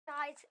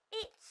guys,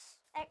 it's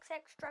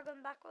XX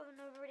Dragon back with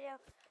another video.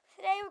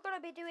 Today we're going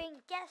to be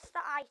doing Guess the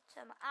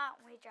Item,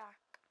 aren't we,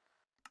 Jack?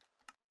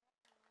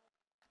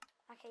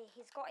 Okay,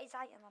 he's got his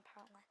item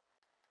apparently.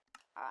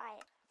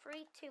 Alright,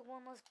 3, 2,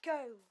 1, let's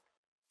go.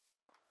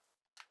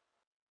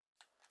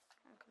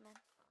 I'm coming.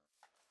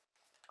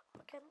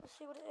 Okay, let's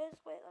see what it is.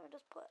 Wait, let me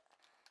just put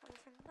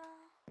everything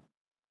there.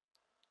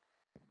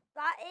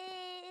 That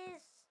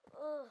is...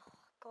 oh,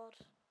 God.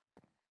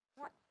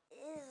 What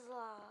is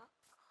that?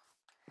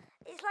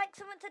 It's like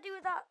something to do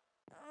with that.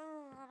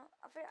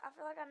 I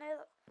feel like I know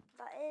what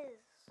that is.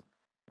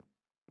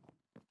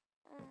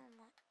 Oh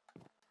my.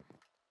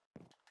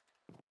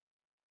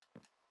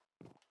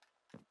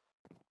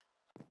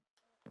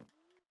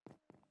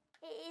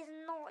 It is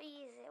not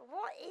easy.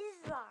 What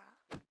is that?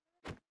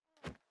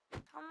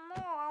 I'm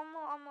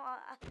more.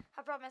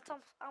 I promise.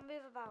 I'll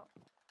move about.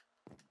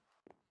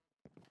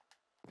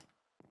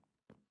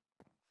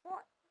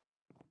 What?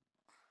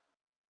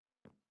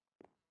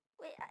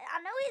 Wait, I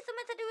know it's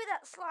something to do with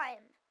that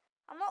slime.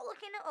 I'm not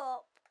looking it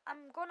up.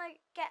 I'm gonna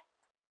get...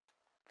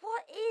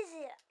 what is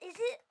it? Is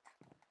it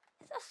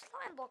a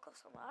slime block or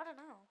something? I don't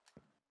know.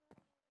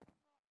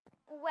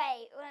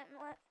 Wait.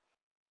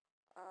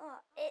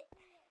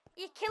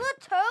 You kill a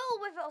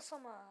turtle with it or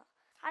something.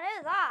 I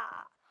know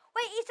that.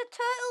 Wait, it's a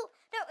turtle.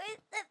 No,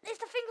 it's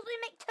the things we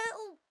make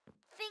turtle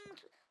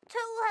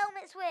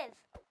helmets with.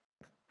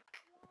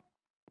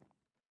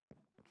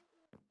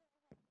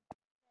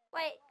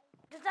 Wait,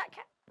 does that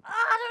count? Oh,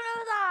 I don't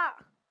know that.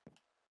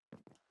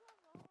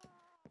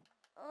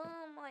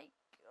 Oh my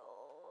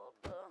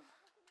god.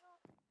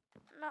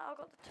 No, I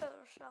got the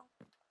turtle shell.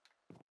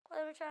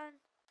 Let me try and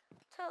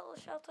turtle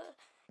shell.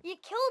 You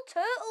kill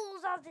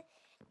turtles as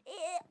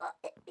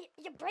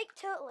you break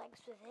turtle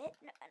eggs with it.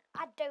 No,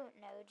 I don't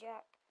know,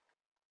 Jack.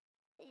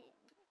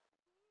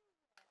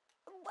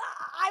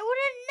 I would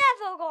have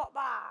never got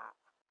that.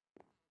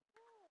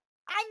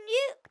 I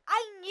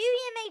knew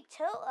you made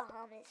turtle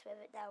helmets with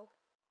it though.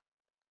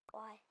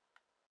 Why?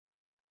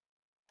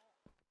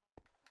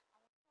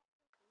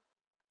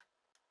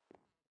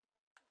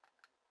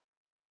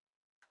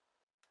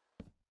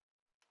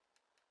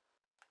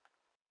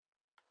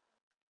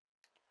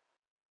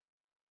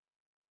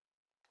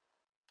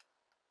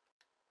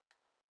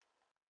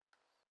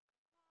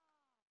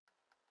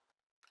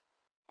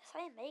 Yes,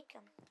 I make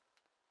them.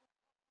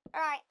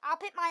 Alright, I'll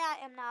pick my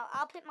item now.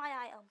 I'm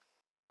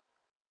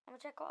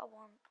gonna check what I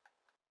want.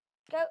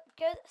 Go,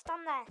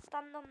 stand there.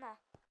 Stand on there.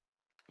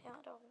 Yeah,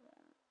 I don't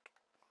want.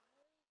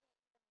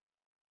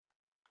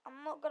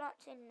 I'm not gonna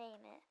actually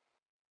name it.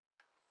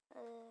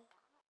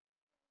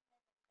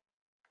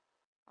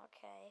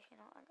 Okay, if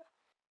you're not gonna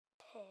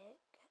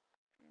pick.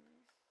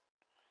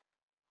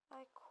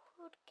 I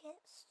could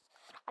get...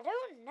 I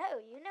don't know.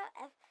 You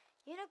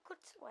know,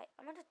 good... wait,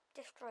 I'm gonna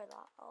destroy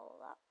that. Oh,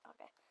 that.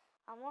 Okay.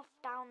 I'm off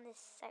down this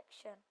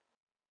section.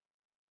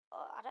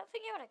 Oh, I don't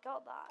think you would have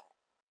got that.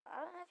 I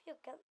don't know if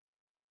you'll get...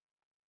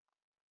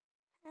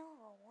 no,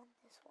 I want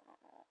this one or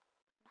not.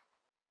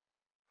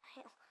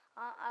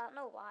 I don't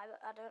know why, but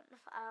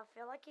I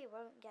feel like you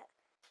won't get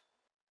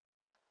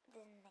the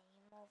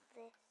name of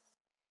this.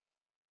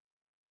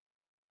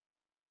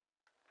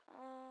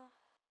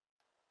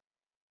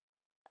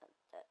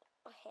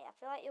 Okay, I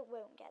feel like you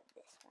won't get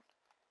this one.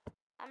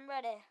 I'm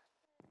ready.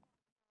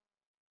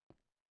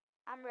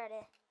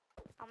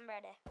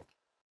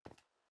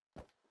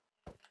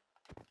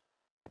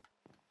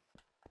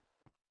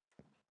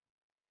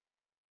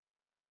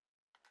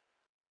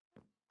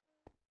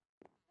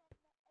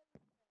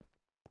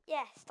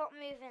 Yeah, stop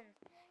moving.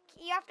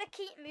 You have to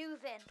keep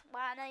moving.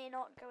 Well, I know you're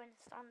not going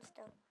to stand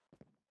still.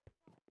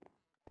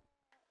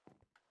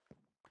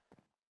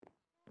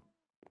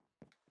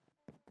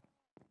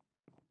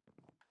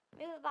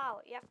 Move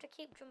about. You have to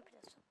keep jumping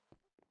at something.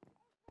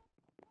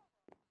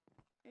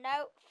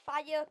 No,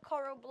 fire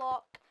coral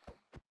block.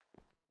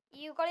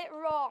 You got it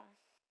wrong.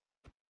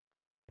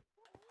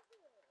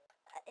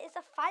 It's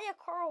a fire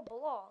coral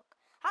block.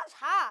 That's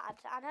hard,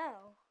 I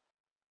know.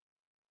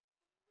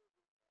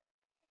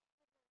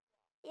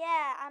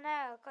 Yeah, I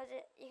know, because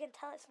you can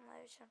tell it's in the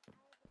ocean.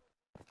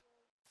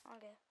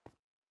 Okay.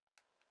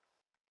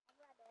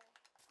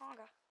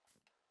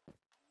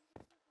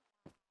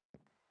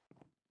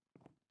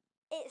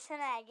 It's an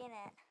egg,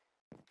 innit?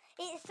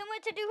 It's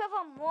something to do with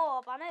a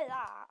mob, I know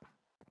that.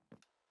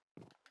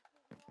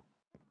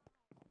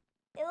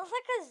 It looks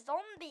like a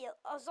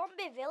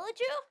zombie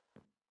villager?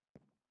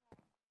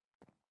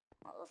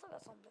 It looks like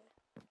a zombie.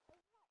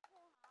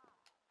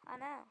 I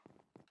know.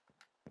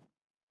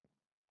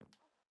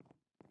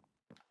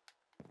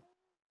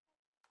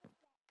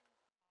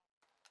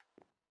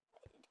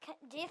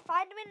 Do you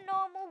find them in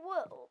normal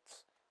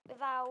worlds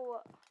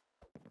without...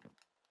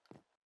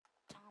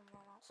 damn, no,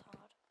 that's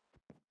hard.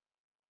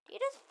 Do you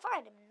just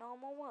find them in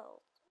normal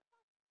worlds?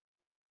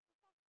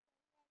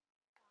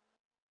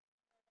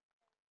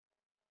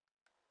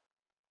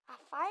 I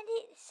find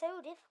it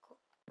so difficult.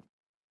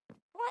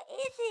 What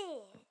is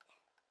it?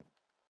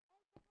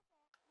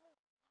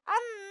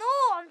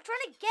 I'm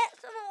trying to get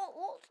some of what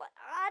looks like...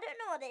 I don't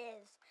know what it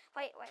is.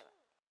 Wait.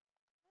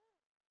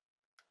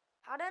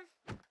 Pardon?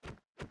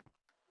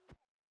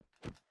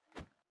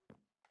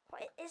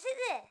 What is it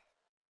this?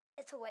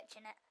 It's a witch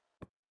in it.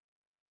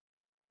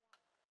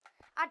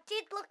 I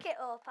did look it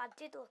up. I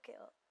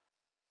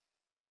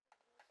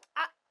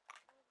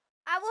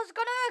was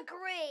gonna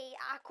agree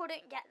I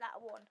couldn't get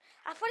that one.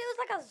 I thought it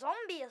was like a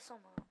zombie or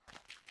something.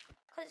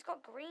 Because it's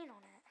got green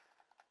on it.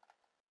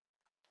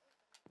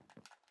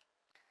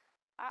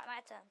 Alright,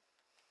 my turn.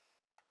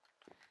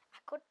 I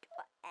could do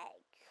an egg.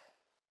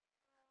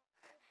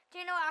 Do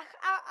you know,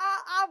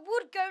 I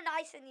would go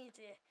nice and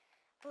easy.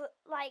 But,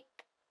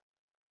 like,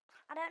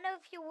 I don't know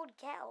if you would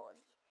get all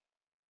these.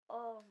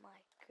 Oh my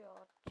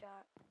god,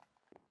 Jack.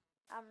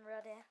 I'm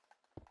ready.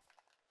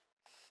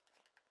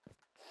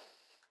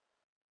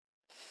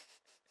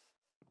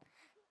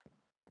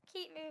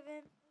 Keep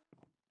moving.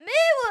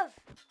 Move!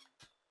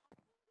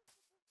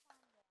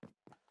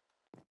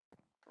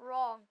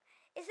 Wrong.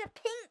 It's a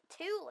pink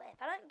tulip.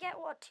 I don't get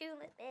what a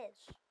tulip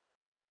is.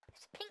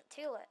 It's a pink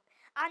tulip.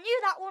 I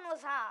knew that one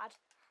was hard.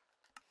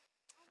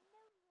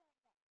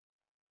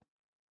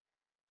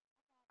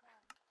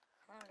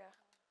 Okay.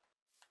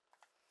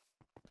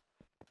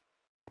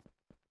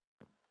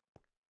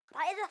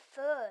 That is a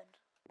fern.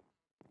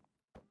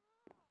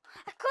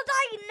 Because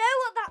I know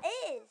what that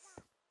is.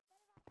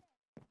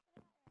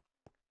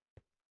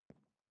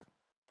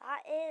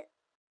 That is...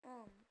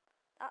 no.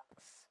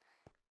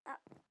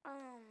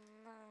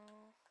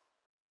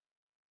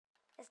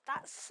 Is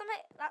that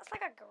something... That's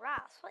like a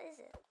grass. What is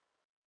it?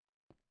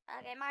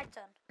 Okay, my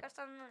turn. Go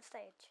stand on the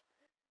stage.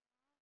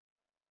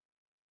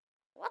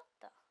 What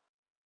the?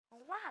 A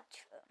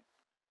large fern.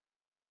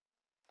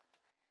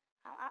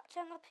 I'm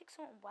gonna pick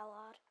something well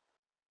hard.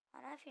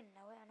 I don't know if you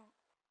know it or not.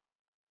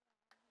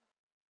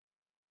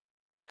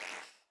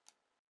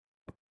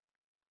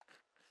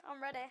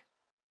 I'm ready.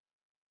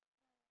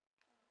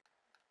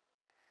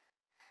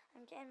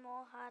 I'm getting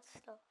more hard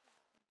stuff.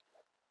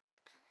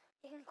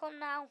 You can come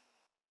now.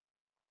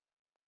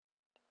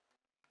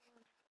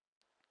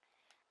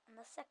 And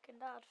the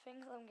second hard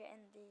things, I'm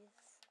getting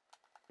these.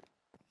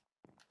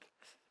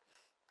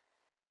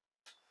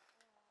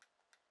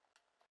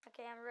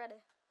 Okay, I'm ready.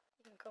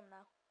 You can come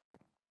now.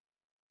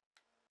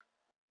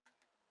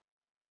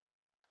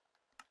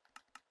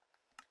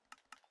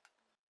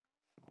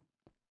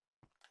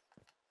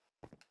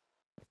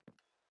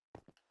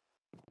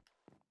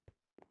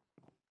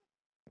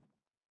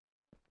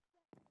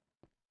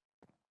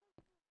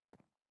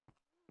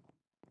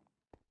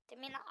 Do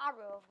you mean an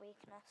arrow of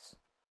weakness?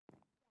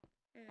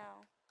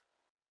 No.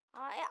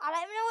 I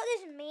don't even know what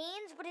this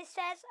means, but it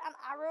says an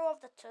arrow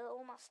of the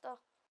Turtle Master.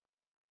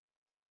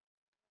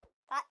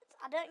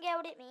 I don't get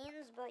what it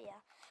means, but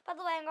yeah. By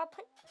the way, I'm gonna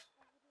put...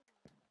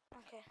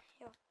 Okay,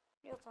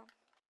 your turn.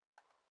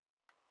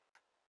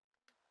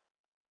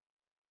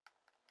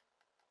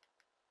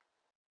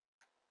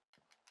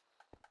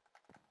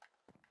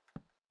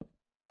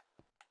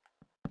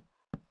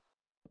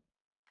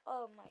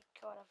 Oh my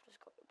god, I've just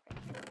got your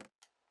brain.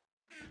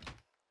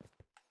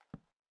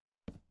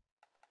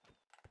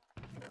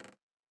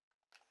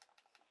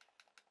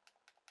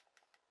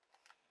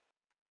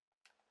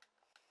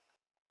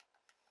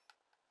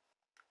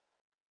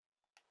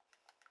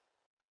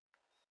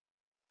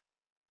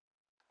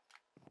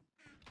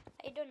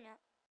 Are you done yet?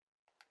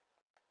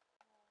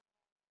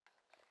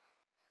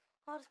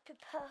 I'll just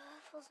prepare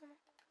for something.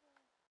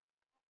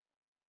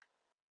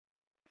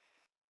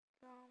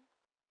 I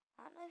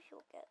don't know if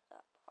you'll get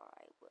that, but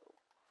I will.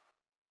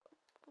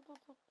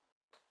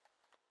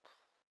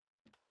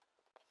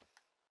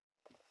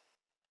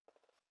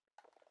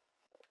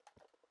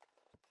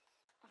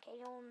 Okay,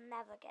 you'll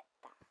never get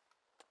that.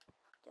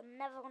 You're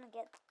never gonna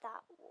get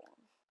that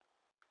one.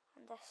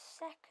 And the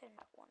second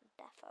one,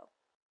 defo.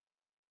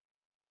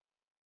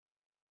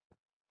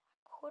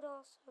 I could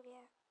also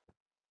get...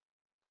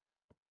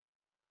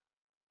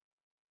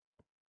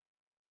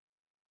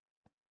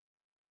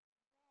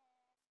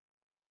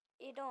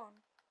 You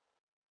done?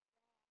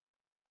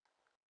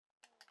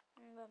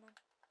 I'm gonna...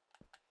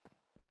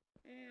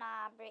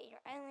 Nah, but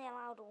you're only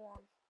allowed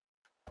one.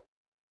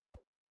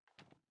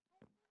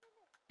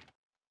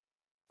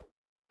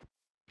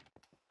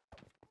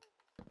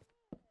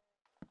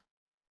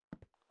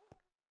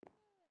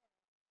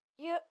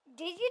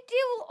 Did you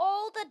do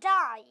all the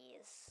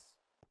dies?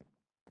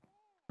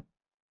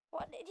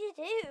 What did you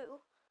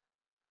do?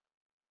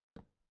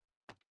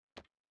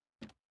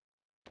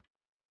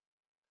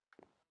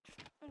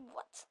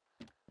 What?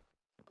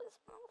 What's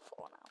my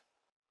for now?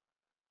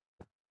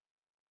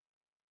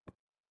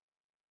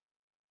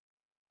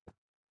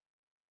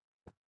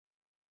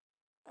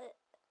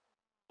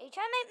 Are you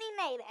trying to make me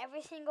name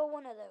every single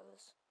one of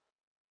those?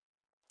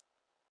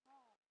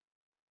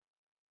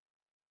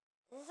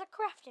 This is a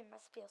crafting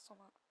recipe or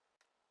something.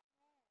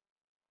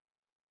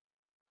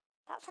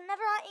 That's a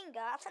netherite ingot,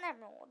 that's an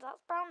emerald,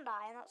 that's brown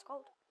dye, and that's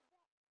gold.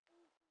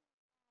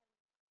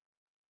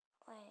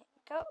 Wait,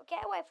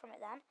 get away from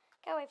it then.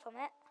 Get away from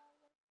it.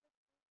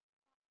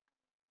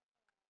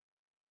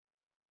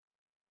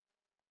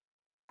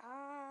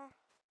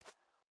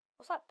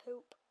 What's that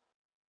poop?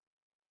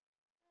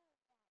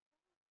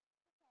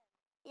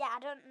 I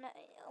don't know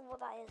what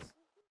that is.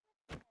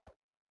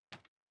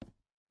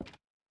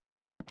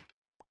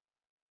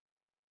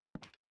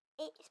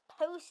 It's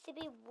supposed to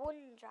be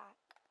one Jack.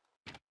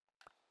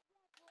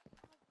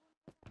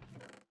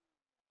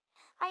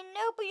 I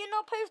know, but you're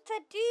not supposed to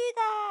do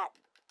that.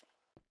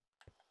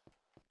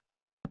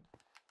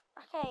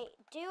 Okay,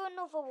 do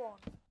another one.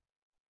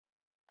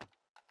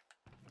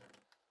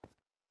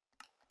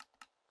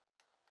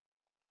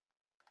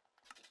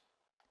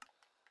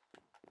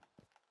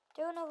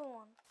 Do another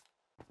one.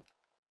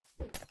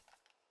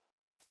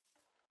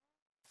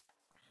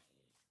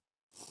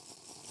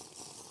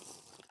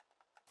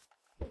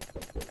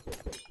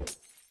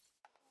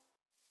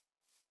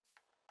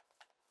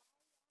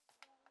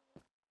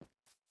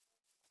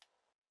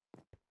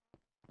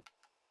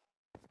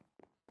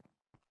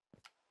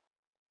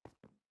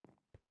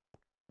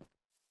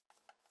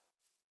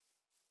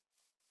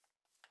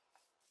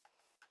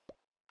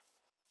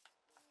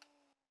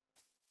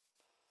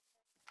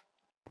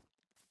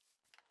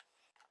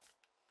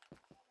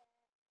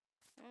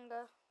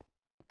 Okay.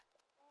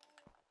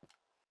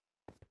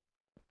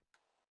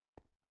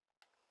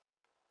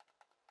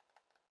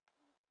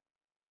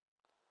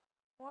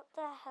 What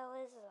the hell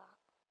is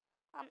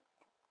that?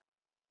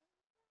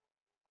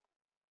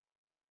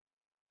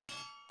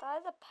 That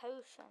is a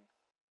potion.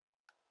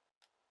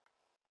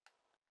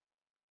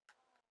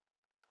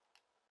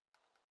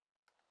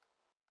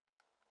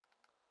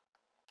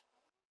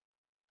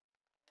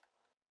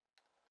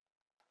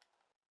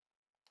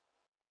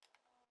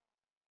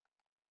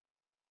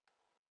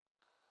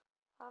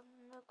 I have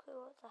no clue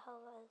what the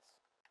hell that is.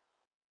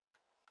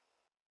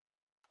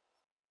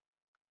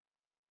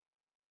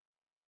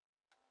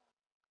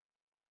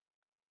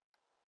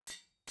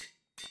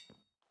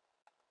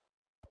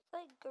 It's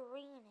like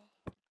greeny.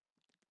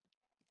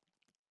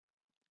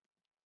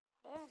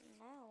 I don't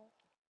know.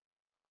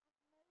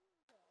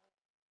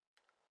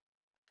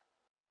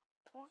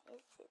 What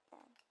is it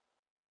then?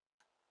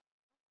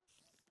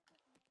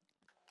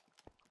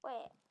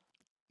 Wait.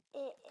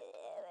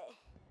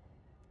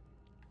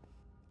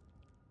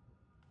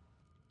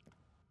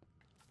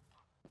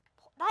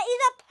 That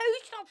is a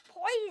potion of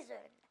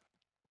poison.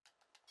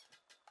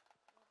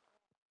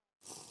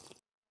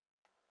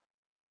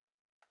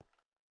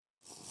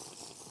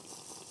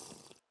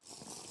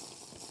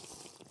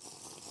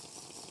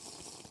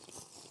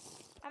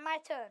 And my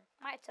turn.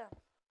 My turn.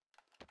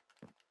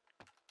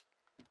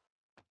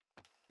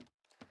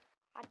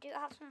 I do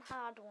have some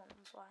hard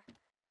ones. Like.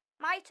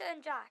 My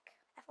turn, Jack.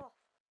 F off.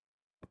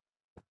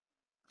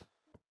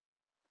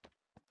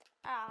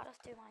 I'll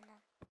just do mine then.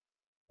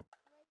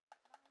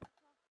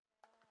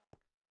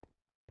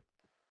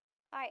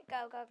 Alright,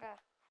 go. Alright,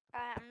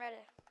 I'm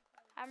ready.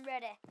 I'm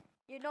ready.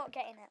 You're not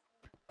getting it.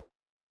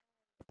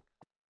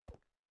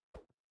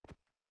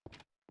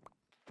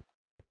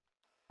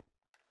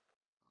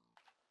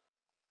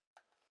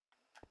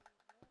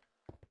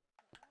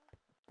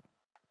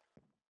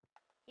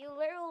 You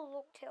literally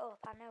looked it up,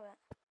 I know it.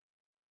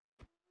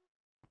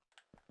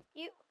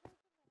 You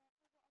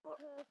were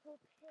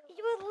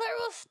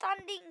literally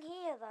standing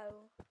here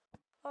though.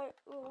 Like,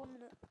 1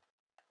 minute.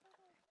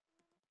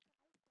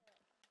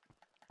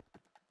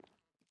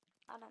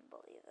 I don't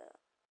believe it.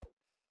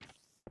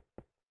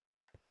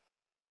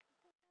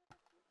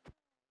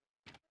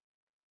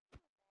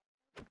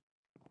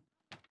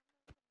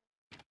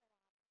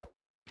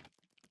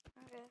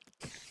 Okay.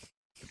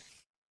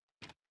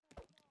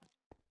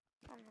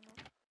 1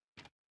 minute.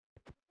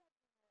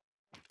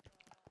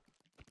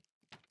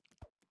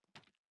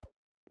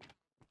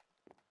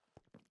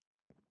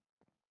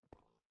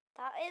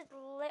 That is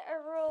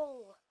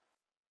literal.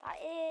 That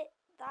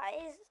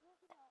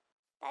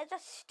is a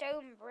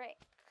stone brick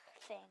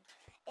thing.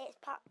 It's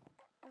part.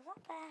 What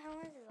the hell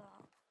is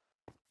that?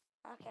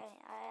 Okay,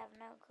 I have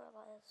no clue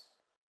what that is.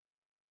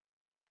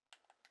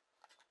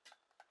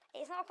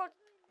 It's not called.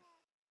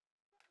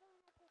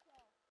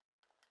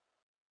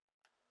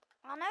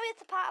 I know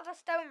it's a part of a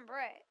stone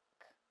brick.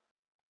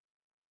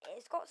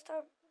 It's got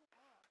stone.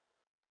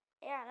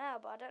 Yeah, I know,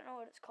 but I don't know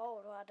what it's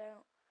called. Or I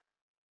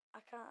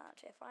can't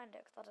actually find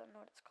it because I don't know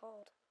what it's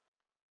called.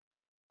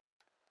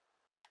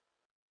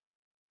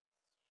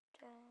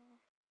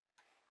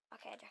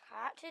 Okay, Jack,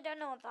 I actually don't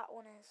know what that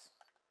one is.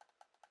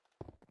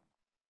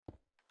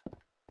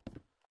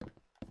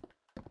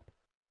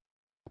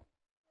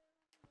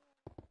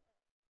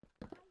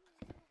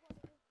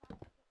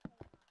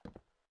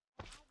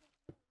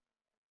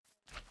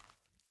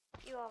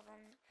 You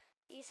haven't.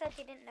 You said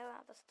you didn't know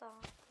at the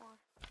start. Why?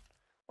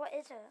 What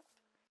is it?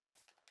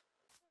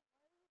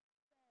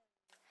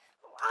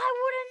 I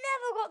would have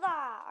never got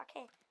that.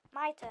 Okay,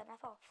 my turn.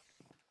 F off.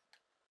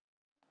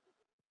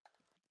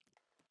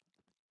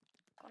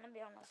 Gonna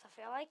be honest, I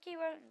feel like you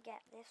won't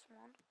get this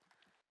one.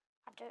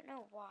 I don't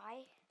know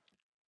why.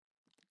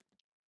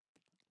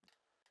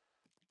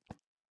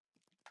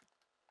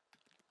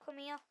 Come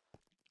here.